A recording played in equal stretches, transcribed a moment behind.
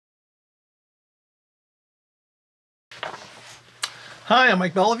Hi, I'm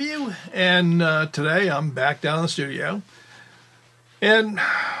Mike Beliveau, and today I'm back down in the studio, and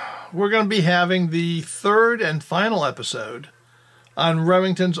we're going to be having the third and final episode on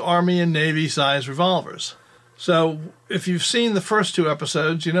Remington's Army and Navy size revolvers. So if you've seen the first two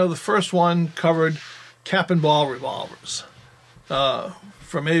episodes, you know the first one covered cap and ball revolvers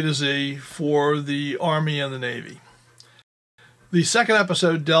from A to Z for the Army and the Navy. The second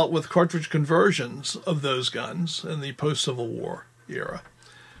episode dealt with cartridge conversions of those guns in the post-Civil War era.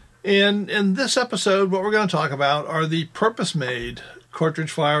 And in this episode, what we're going to talk about are the purpose-made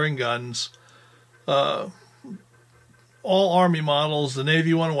cartridge-firing guns. All Army models. The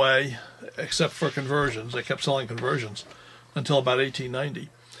Navy went away, except for conversions. They kept selling conversions until about 1890.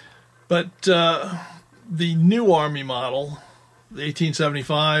 But the new Army model, the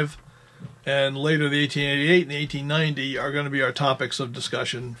 1875, and later the 1888 and the 1890 are going to be our topics of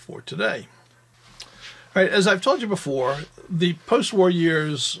discussion for today. All right, as I've told you before, the post-war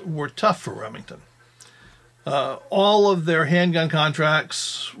years were tough for Remington. All of their handgun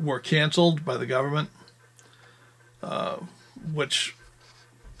contracts were canceled by the government, which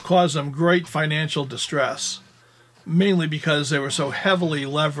caused them great financial distress, mainly because they were so heavily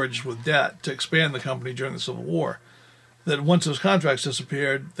leveraged with debt to expand the company during the Civil War, that once those contracts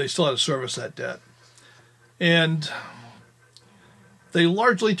disappeared, they still had to service that debt. And they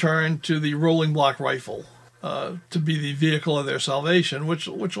largely turned to the rolling block rifle to be the vehicle of their salvation, which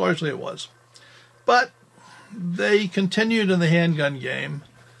largely it was. But they continued in the handgun game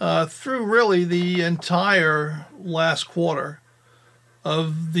through really the entire last quarter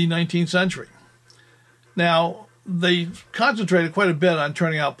of the 19th century. Now, they concentrated quite a bit on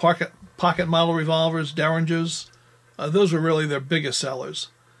turning out pocket model revolvers, Derringers. Those were really their biggest sellers.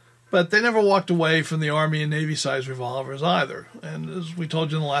 But they never walked away from the Army and Navy size revolvers either. And as we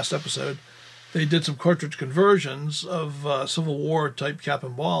told you in the last episode, they did some cartridge conversions of Civil War type cap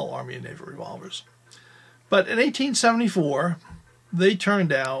and ball Army and Navy revolvers. But in 1874, they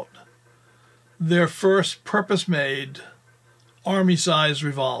turned out their first purpose-made Army size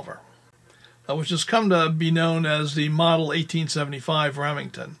revolver, which has come to be known as the Model 1875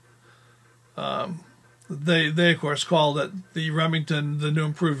 Remington. They of course called it the new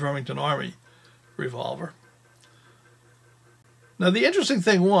improved Remington Army revolver. Now the interesting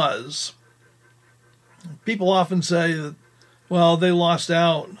thing was, people often say that, well, they lost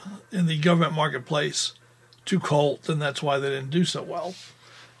out in the government marketplace to Colt, and that's why they didn't do so well.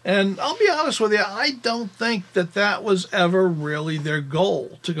 And I'll be honest with you, I don't think that that was ever really their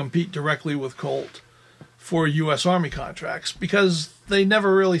goal, to compete directly with Colt for U.S. Army contracts, because they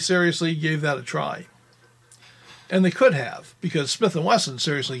never really seriously gave that a try. And they could have, because Smith & Wesson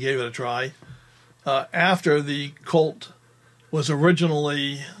seriously gave it a try after the Colt was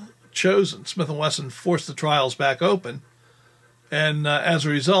originally chosen. Smith & Wesson forced the trials back open, and as a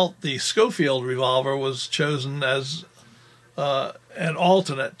result, the Schofield revolver was chosen as an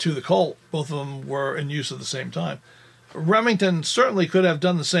alternate to the Colt. Both of them were in use at the same time. Remington certainly could have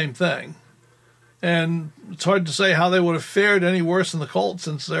done the same thing, and it's hard to say how they would have fared any worse than the Colt,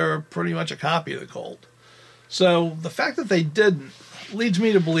 since they're pretty much a copy of the Colt. So the fact that they didn't leads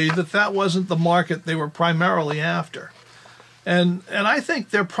me to believe that that wasn't the market they were primarily after. And I think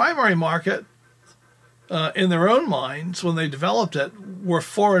their primary market, in their own minds, when they developed it, were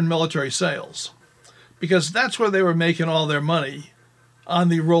foreign military sales. Because that's where they were making all their money on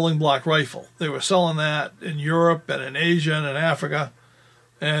the rolling block rifle. They were selling that in Europe and in Asia and in Africa,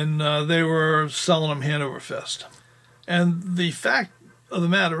 and they were selling them hand over fist. And the fact of the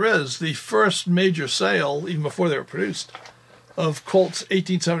matter is, the first major sale, even before they were produced, of Colt's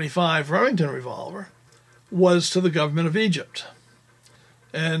 1875 Remington revolver was to the government of Egypt.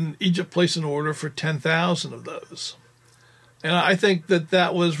 And Egypt placed an order for 10,000 of those. And I think that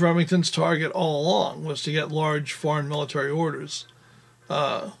that was Remington's target all along, was to get large foreign military orders.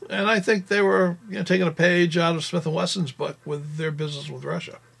 And I think they were taking a page out of Smith & Wesson's book with their business with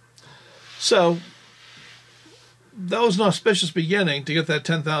Russia. So that was an auspicious beginning to get that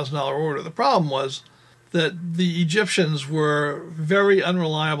 $10,000 order. The problem was that the Egyptians were very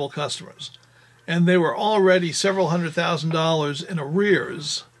unreliable customers, and they were already several $100,000 in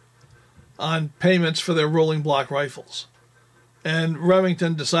arrears on payments for their rolling block rifles. And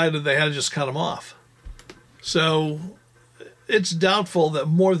Remington decided they had to just cut them off. So it's doubtful that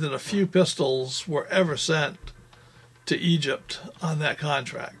more than a few pistols were ever sent to Egypt on that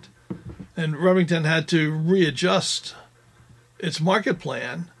contract. And Remington had to readjust its market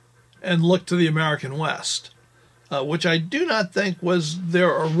plan and look to the American West, which I do not think was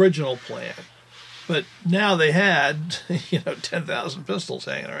their original plan. But now they had, 10,000 pistols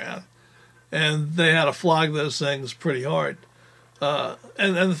hanging around, and they had to flog those things pretty hard.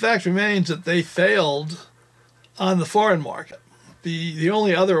 And the fact remains that they failed on the foreign market. The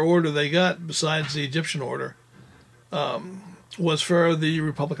only other order they got besides the Egyptian order was for the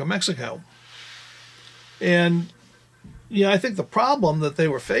Republic of Mexico. And I think the problem that they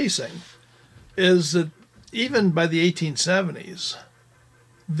were facing is that even by the 1870s,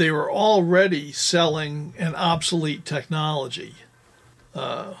 they were already selling an obsolete technology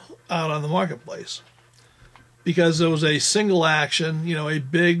out on the marketplace, because there was a single action, a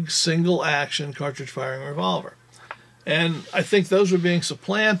big single action cartridge firing revolver. And I think those were being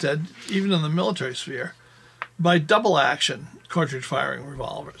supplanted, even in the military sphere, by double action cartridge firing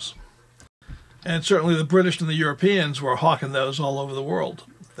revolvers. And certainly the British and the Europeans were hawking those all over the world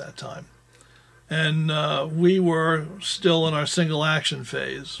at that time. And we were still in our single action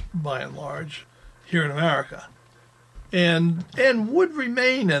phase, by and large, here in America. And would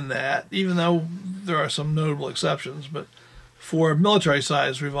remain in that, even though there are some notable exceptions, but for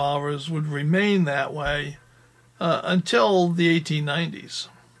military-sized revolvers would remain that way until the 1890s.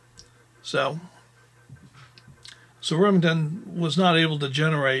 So Remington was not able to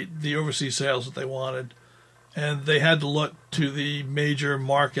generate the overseas sales that they wanted, and they had to look to the major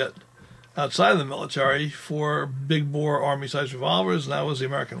market outside of the military for big bore Army-sized revolvers, and that was the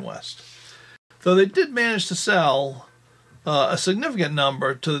American West. Though they did manage to sell a significant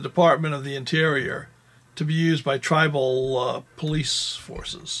number to the Department of the Interior to be used by tribal police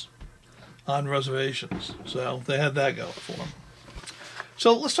forces on reservations. So they had that going for them.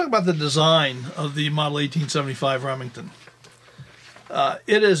 So let's talk about the design of the model 1875 Remington.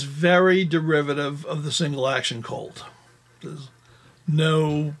 It is very derivative of the single action Colt. There's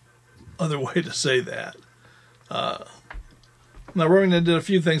no other way to say that. Now Remington did a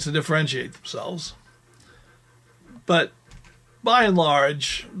few things to differentiate themselves, but by and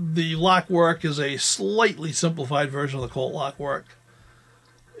large, the lock work is a slightly simplified version of the Colt lock work.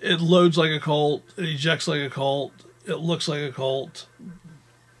 It loads like a Colt, it ejects like a Colt, it looks like a Colt,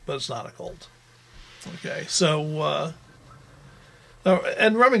 but it's not a Colt. Okay, so,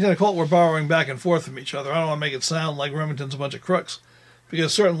 and Remington and Colt were borrowing back and forth from each other. I don't want to make it sound like Remington's a bunch of crooks,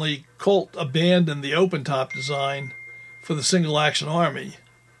 because certainly Colt abandoned the open top design for the single action Army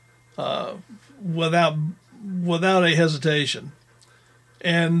without a hesitation.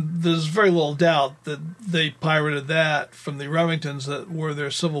 And there's very little doubt that they pirated that from the Remingtons that were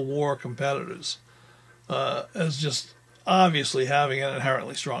their Civil War competitors, as just obviously having an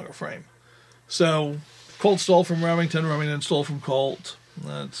inherently stronger frame. So Colt stole from Remington, Remington stole from Colt.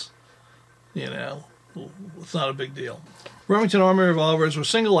 That's, it's not a big deal. Remington Army revolvers were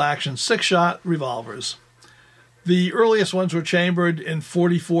single action, 6-shot revolvers. The earliest ones were chambered in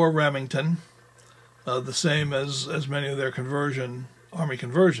 .44 Remington, the same as many of their Army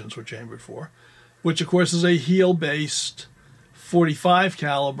conversions were chambered for, which of course is a heel-based .45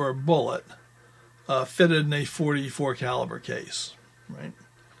 caliber bullet fitted in a .44 caliber case, right?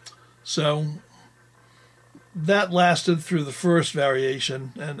 So that lasted through the first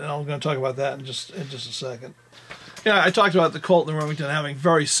variation, and I'm going to talk about that in just a second. I talked about the Colt and the Remington having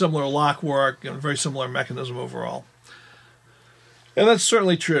very similar lock work and very similar mechanism overall. And that's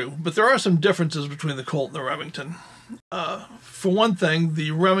certainly true, but there are some differences between the Colt and the Remington. For one thing,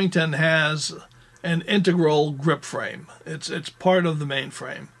 the Remington has an integral grip frame. It's part of the main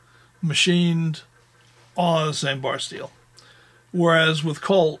frame, machined all out of the same bar steel. Whereas with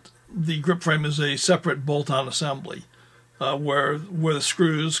Colt, the grip frame is a separate bolt-on assembly, where the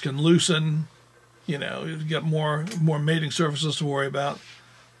screws can loosen. You get more mating surfaces to worry about.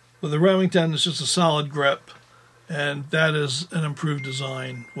 With the Remington, it's just a solid grip, and that is an improved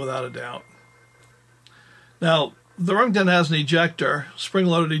design without a doubt. Now, the Remington has an ejector,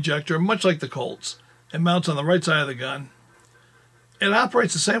 spring-loaded ejector, much like the Colt's. It mounts on the right side of the gun. It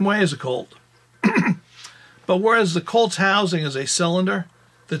operates the same way as a Colt. But whereas the Colt's housing is a cylinder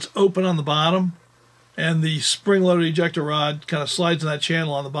that's open on the bottom, and the spring-loaded ejector rod kind of slides in that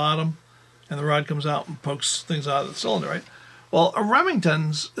channel on the bottom, and the rod comes out and pokes things out of the cylinder, right? Well, a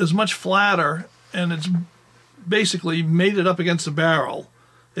Remington's is much flatter, and it's basically mated up against the barrel.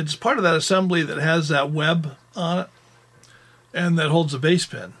 It's part of that assembly that has that web on it, and that holds the base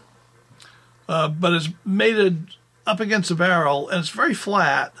pin. But it's mated up against the barrel, and it's very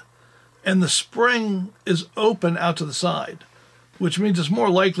flat, and the spring is open out to the side, which means it's more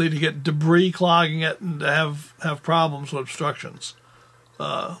likely to get debris clogging it and to have problems with obstructions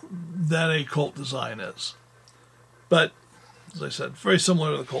than a Colt design is. But, as I said, very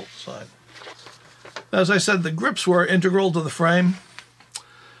similar to the Colt design. As I said, the grips were integral to the frame,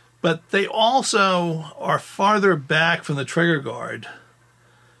 but they also are farther back from the trigger guard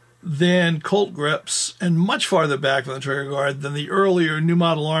than Colt grips and much farther back from the trigger guard than the earlier New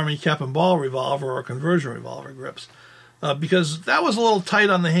Model Army cap and ball revolver or conversion revolver grips, because that was a little tight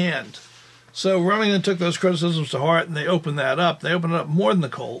on the hand. So Remington took those criticisms to heart and they opened that up. They opened it up more than the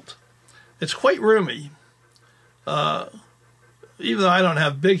Colt. It's quite roomy. Even though I don't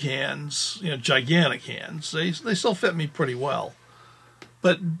have big hands, gigantic hands, they still fit me pretty well.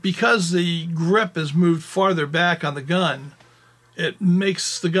 But because the grip is moved farther back on the gun, it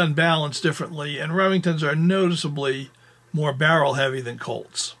makes the gun balance differently, and Remingtons are noticeably more barrel heavy than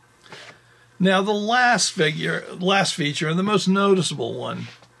Colts. Now the last feature, and the most noticeable one,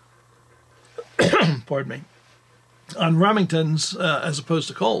 pardon me, on Remingtons as opposed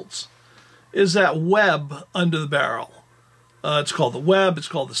to Colts, is that web under the barrel. It's called the web, it's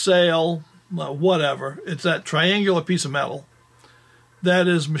called the sail, whatever. It's that triangular piece of metal that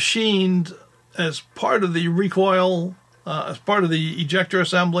is machined as part of the recoil, as part of the ejector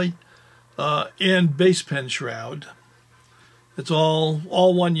assembly, and base pin shroud. It's all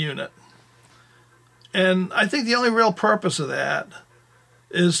one unit. And I think the only real purpose of that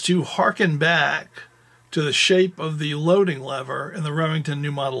is to harken back to the shape of the loading lever in the Remington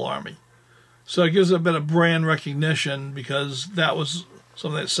New Model Army. So it gives it a bit of brand recognition, because that was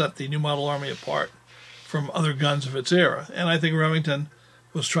something that set the New Model Army apart from other guns of its era. And I think Remington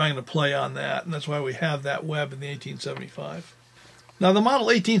was trying to play on that, and that's why we have that web in the 1875. Now, the model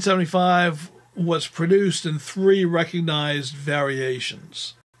 1875 was produced in 3 recognized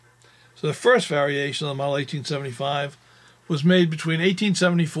variations. So the first variation of the model 1875 was made between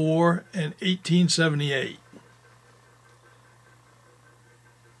 1874 and 1878.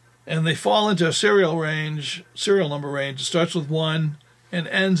 And they fall into a serial number range. It starts with 1 and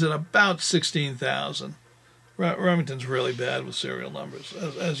ends at about 16,000. Remington's really bad with serial numbers,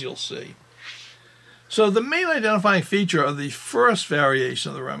 as you'll see. So the main identifying feature of the first variation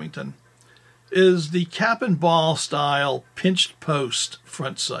of the Remington is the cap and ball style pinched post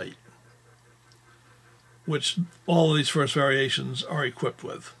front sight, which all of these first variations are equipped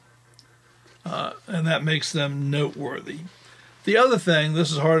with. And that makes them noteworthy. The other thing,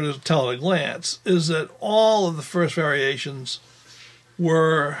 this is harder to tell at a glance, is that all of the first variations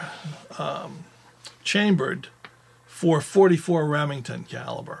were chambered for .44 Remington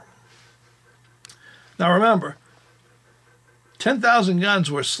caliber. Now remember, 10,000 guns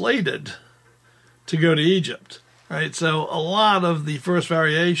were slated to go to Egypt, right? So a lot of the first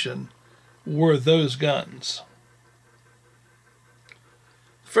variation were those guns.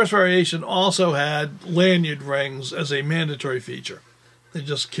 First variation also had lanyard rings as a mandatory feature. They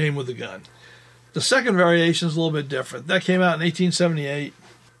just came with the gun. The second variation is a little bit different. That came out in 1878.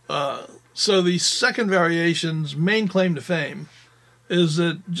 So the second variation's main claim to fame is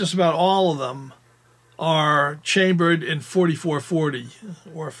that just about all of them are chambered in .44-40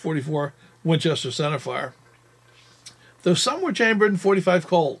 or .44 Winchester centerfire, though some were chambered in .45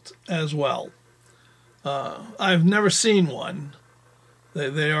 Colt as well. I've never seen one.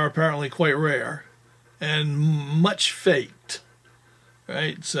 They are apparently quite rare and much faked,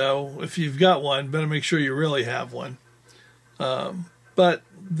 right? So if you've got one, better make sure you really have one. But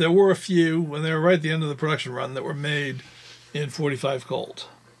there were a few, when they were right at the end of the production run, that were made in .45 Colt.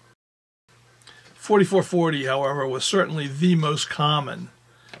 .44-40, however, was certainly the most common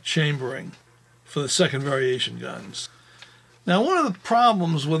chambering for the second variation guns. Now, one of the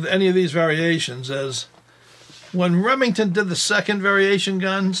problems with any of these variations is when Remington did the second variation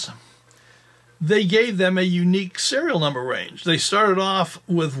guns, they gave them a unique serial number range. They started off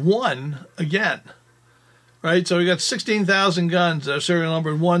with 1 again, right? So we got 16,000 guns that are serial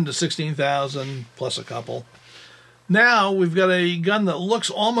numbered 1 to 16,000 plus a couple. Now we've got a gun that looks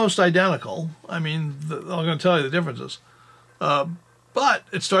almost identical. I mean, I'm going to tell you the differences. But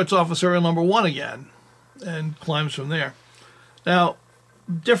it starts off with serial number 1 again and climbs from there. Now,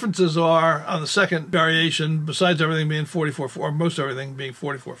 differences are on the second variation, besides everything being .44-40, or most everything being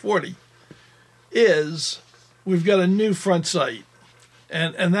 .44-40, is we've got a new front sight.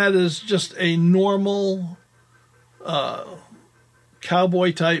 And that is just a normal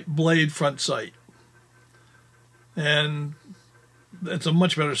cowboy-type blade front sight. And it's a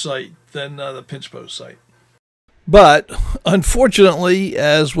much better sight than the pinch post sight. But, unfortunately,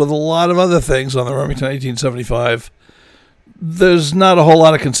 as with a lot of other things on the Remington 1875, there's not a whole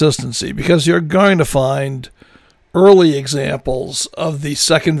lot of consistency, because you're going to find early examples of the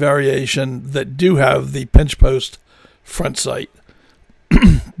second variation that do have the pinch post front sight.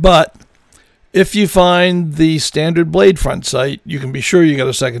 But if you find the standard blade front sight, you can be sure you got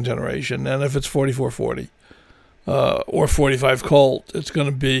a second generation. And if it's .44-40 or .45 Colt, it's going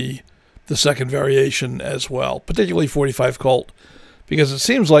to be the second variation as well, particularly .45 Colt, because it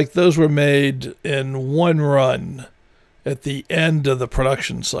seems like those were made in one run at the end of the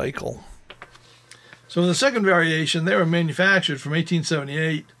production cycle. So the second variation, they were manufactured from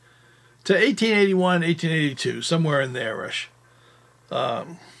 1878 to 1881, 1882, somewhere in there-ish. And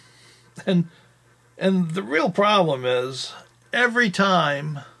the real problem is, every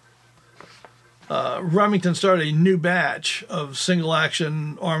time Remington started a new batch of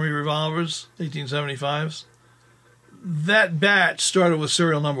single-action Army revolvers, 1875s, that batch started with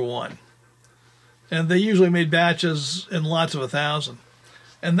serial number 1. And they usually made batches in lots of 1,000.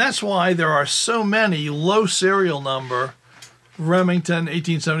 And that's why there are so many low serial number Remington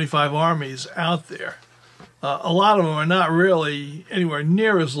 1875 Armies out there. A lot of them are not really anywhere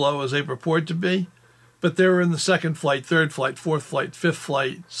near as low as they purport to be, but they're in the second flight, third flight, fourth flight, fifth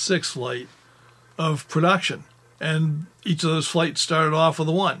flight, sixth flight of production. And each of those flights started off with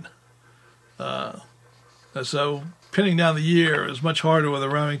a 1. So pinning down the year is much harder with a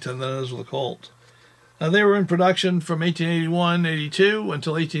Remington than it is with a Colt. Now, they were in production from 1881-82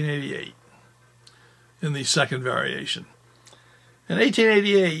 until 1888 in the second variation. In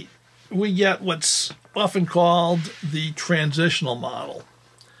 1888, we get what's often called the transitional model.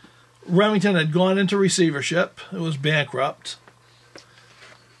 Remington had gone into receivership. It was bankrupt.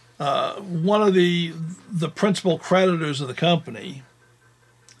 One of the principal creditors of the company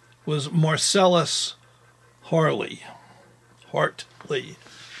was Marcellus Hartley.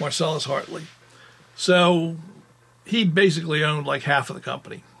 Marcellus Hartley. So he basically owned like half of the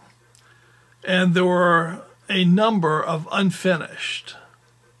company. And there were a number of unfinished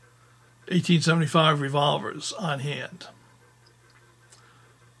 1875 revolvers on hand.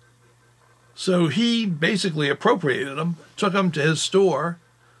 So he basically appropriated them, took them to his store,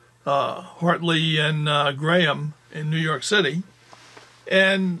 Hartley and Graham in New York City,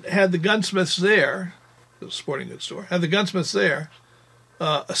 and had the gunsmiths there, the sporting goods store, had the gunsmiths there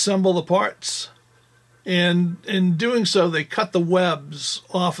assemble the parts. And in doing so, they cut the webs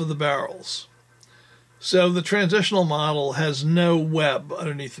off of the barrels. So the transitional model has no web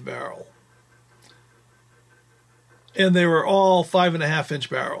underneath the barrel. And they were all 5.5-inch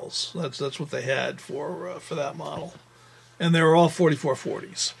barrels. That's what they had for that model. And they were all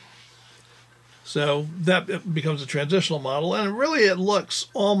 44-40s. So that becomes a transitional model. And really it looks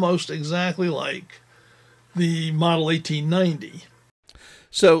almost exactly like the model 1890.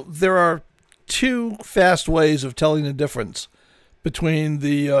 So there are two fast ways of telling the difference between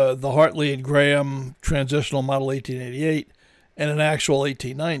the Hartley and Graham transitional model 1888 and an actual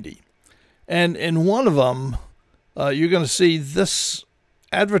 1890. And in one of them, you're going to see this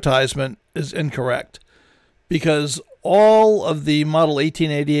advertisement is incorrect, because all of the model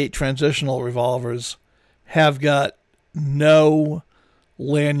 1888 transitional revolvers have got no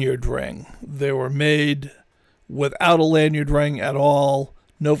lanyard ring. They were made without a lanyard ring at all.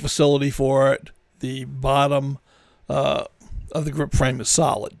 No facility for it. The bottom of the grip frame is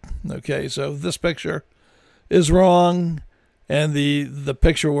solid. Okay, so this picture is wrong, and the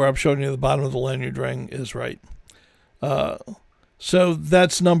picture where I'm showing you the bottom of the lanyard ring is right. So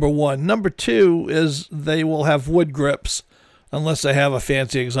that's number one. Number two is they will have wood grips unless they have a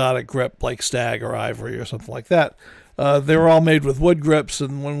fancy exotic grip like stag or ivory or something like that. They're all made with wood grips,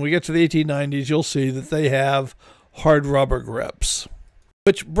 and when we get to the 1890s, you'll see that they have hard rubber grips.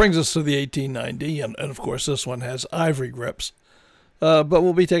 Which brings us to the 1890, and of course this one has ivory grips. But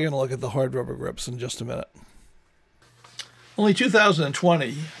we'll be taking a look at the hard rubber grips in just a minute. Only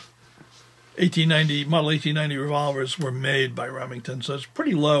 2020 model 1890 revolvers were made by Remington, so it's a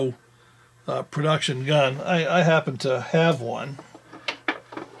pretty low production gun. I happen to have one.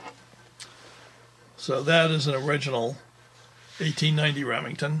 So that is an original 1890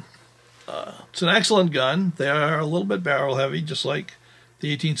 Remington. It's an excellent gun. They are a little bit barrel heavy, just like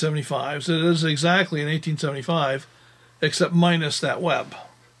the 1875s. It is exactly an 1875, except minus that web.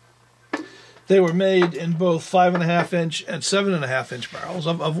 They were made in both 5.5-inch and 7.5-inch barrels,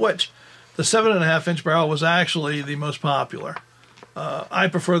 of which the 7.5-inch barrel was actually the most popular. I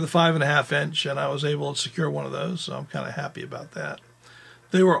prefer the 5.5-inch, and I was able to secure one of those, so I'm kind of happy about that.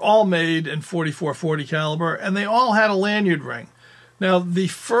 They were all made in 44-40 caliber, and they all had a lanyard ring. Now, the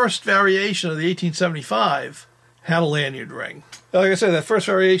first variation of the 1875 had a lanyard ring. Like I said, that first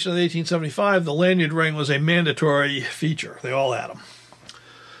variation of the 1875, the lanyard ring was a mandatory feature. They all had them.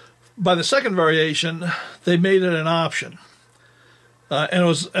 By the second variation, they made it an option. And it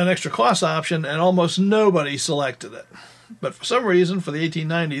was an extra cost option, and almost nobody selected it. But for some reason, for the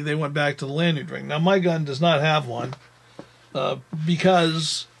 1890, they went back to the lanyard ring. Now, my gun does not have one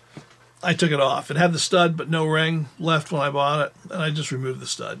because I took it off. It had the stud, but no ring left when I bought it, and I just removed the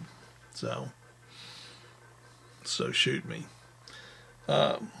stud. So shoot me.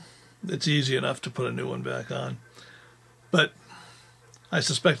 It's easy enough to put a new one back on. But I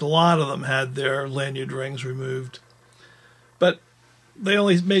suspect a lot of them had their lanyard rings removed. But they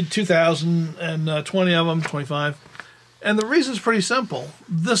only made 2,020 of them, 25. And the reason's pretty simple.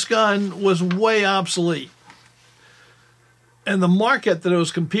 This gun was way obsolete. And the market that it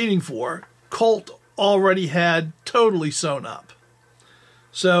was competing for, Colt already had totally sewn up.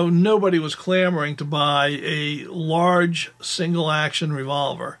 So nobody was clamoring to buy a large single-action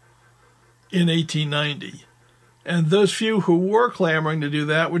revolver in 1890. And those few who were clamoring to do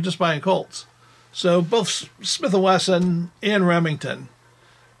that were just buying Colts. So both Smith & Wesson and Remington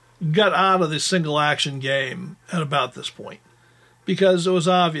got out of the single-action game at about this point, because it was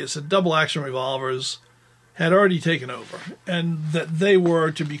obvious that double-action revolvers had already taken over, and that they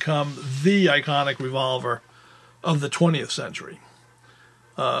were to become the iconic revolver of the 20th century.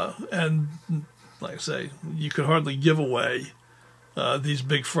 And like I say, you could hardly give away these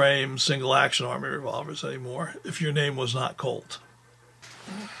big frame single-action Army revolvers anymore if your name was not Colt.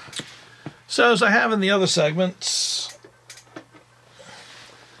 So as I have in the other segments,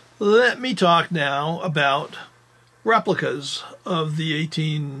 let me talk now about replicas of the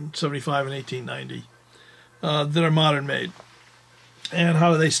 1875 and 1890 that are modern made, and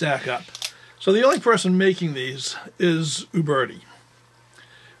how do they stack up. So the only person making these is Uberti.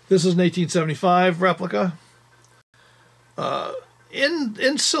 This is an 1875 replica.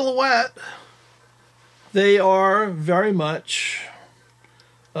 In silhouette, they are very much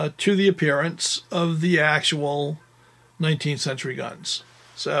to the appearance of the actual 19th century guns.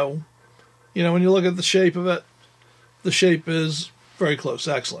 So, you know, when you look at the shape of it, the shape is very close,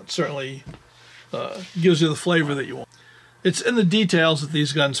 excellent. Certainly gives you the flavor that you want. It's in the details that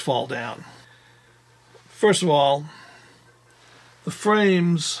these guns fall down. First of all, the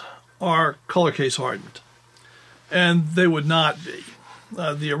frames are color case hardened, and they would not be.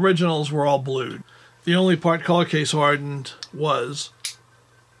 The originals were all blued. The only part color case hardened was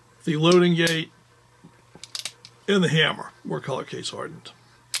the loading gate and the hammer were color case hardened,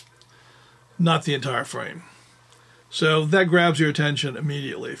 not the entire frame. So that grabs your attention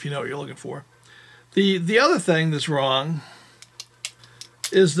immediately if you know what you're looking for. The other thing that's wrong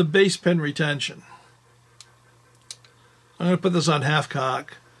is the base pin retention. I'm going to put this on half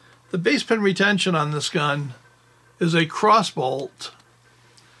cock. The base pin retention on this gun is a cross bolt,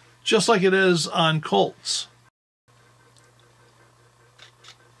 just like it is on Colts.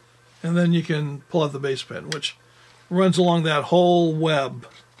 And then you can pull out the base pin, which runs along that whole web.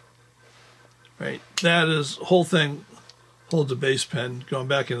 Right, that is, whole thing holds a base pin going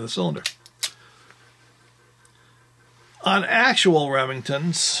back into the cylinder. On actual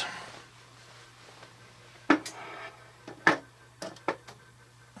Remingtons,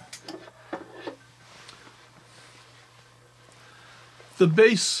 the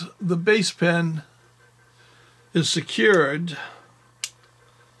base pin is secured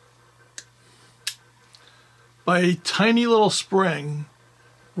by a tiny little spring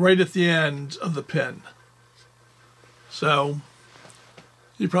right at the end of the pin. So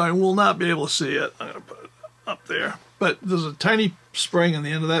you probably will not be able to see it. I'm going to put it up there. But there's a tiny spring on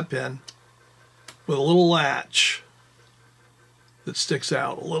the end of that pin with a little latch that sticks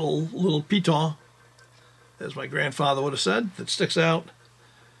out, a little piton, as my grandfather would have said, that sticks out.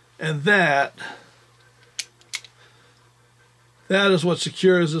 And that is what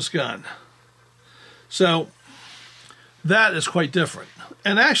secures this gun. So that is quite different.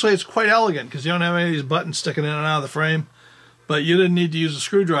 And actually it's quite elegant because you don't have any of these buttons sticking in and out of the frame, but you didn't need to use a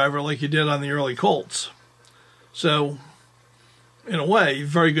screwdriver like you did on the early Colts. So in a way,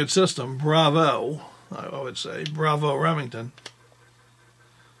 very good system. Bravo, I would say. Bravo, Remington.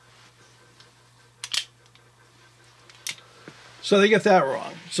 So they get that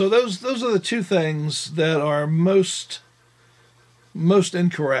wrong. So those are the two things that are most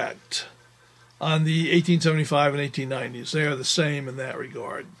incorrect on the 1875 and 1890s. They are the same in that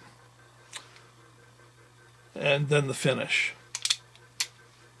regard. And then the finish.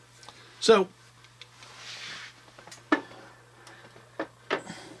 So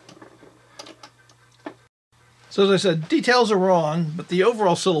as I said, details are wrong, but the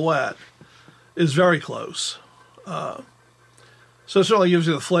overall silhouette is very close. So it certainly gives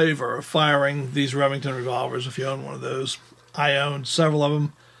you the flavor of firing these Remington revolvers if you own one of those. I own several of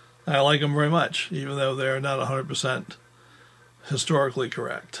them. I like them very much, even though they're not 100% historically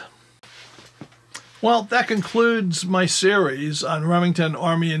correct. Well, that concludes my series on Remington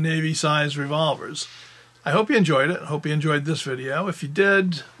Army and Navy size revolvers. I hope you enjoyed it. I hope you enjoyed this video. If you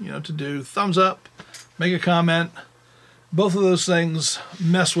did, to do thumbs up, make a comment. Both of those things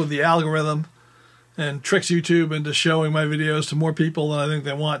mess with the algorithm, and tricks YouTube into showing my videos to more people than I think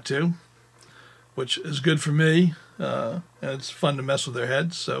they want to, which is good for me. And it's fun to mess with their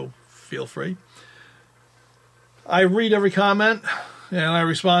heads, so feel free. I read every comment, and I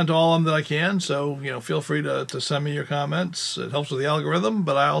respond to all of them that I can, so feel free to send me your comments. It helps with the algorithm,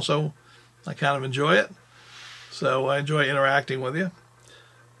 but I kind of enjoy it. So I enjoy interacting with you,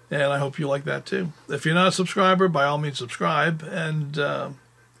 and I hope you like that too. If you're not a subscriber, by all means subscribe, and to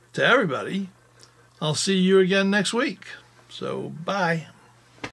everybody, I'll see you again next week. So bye.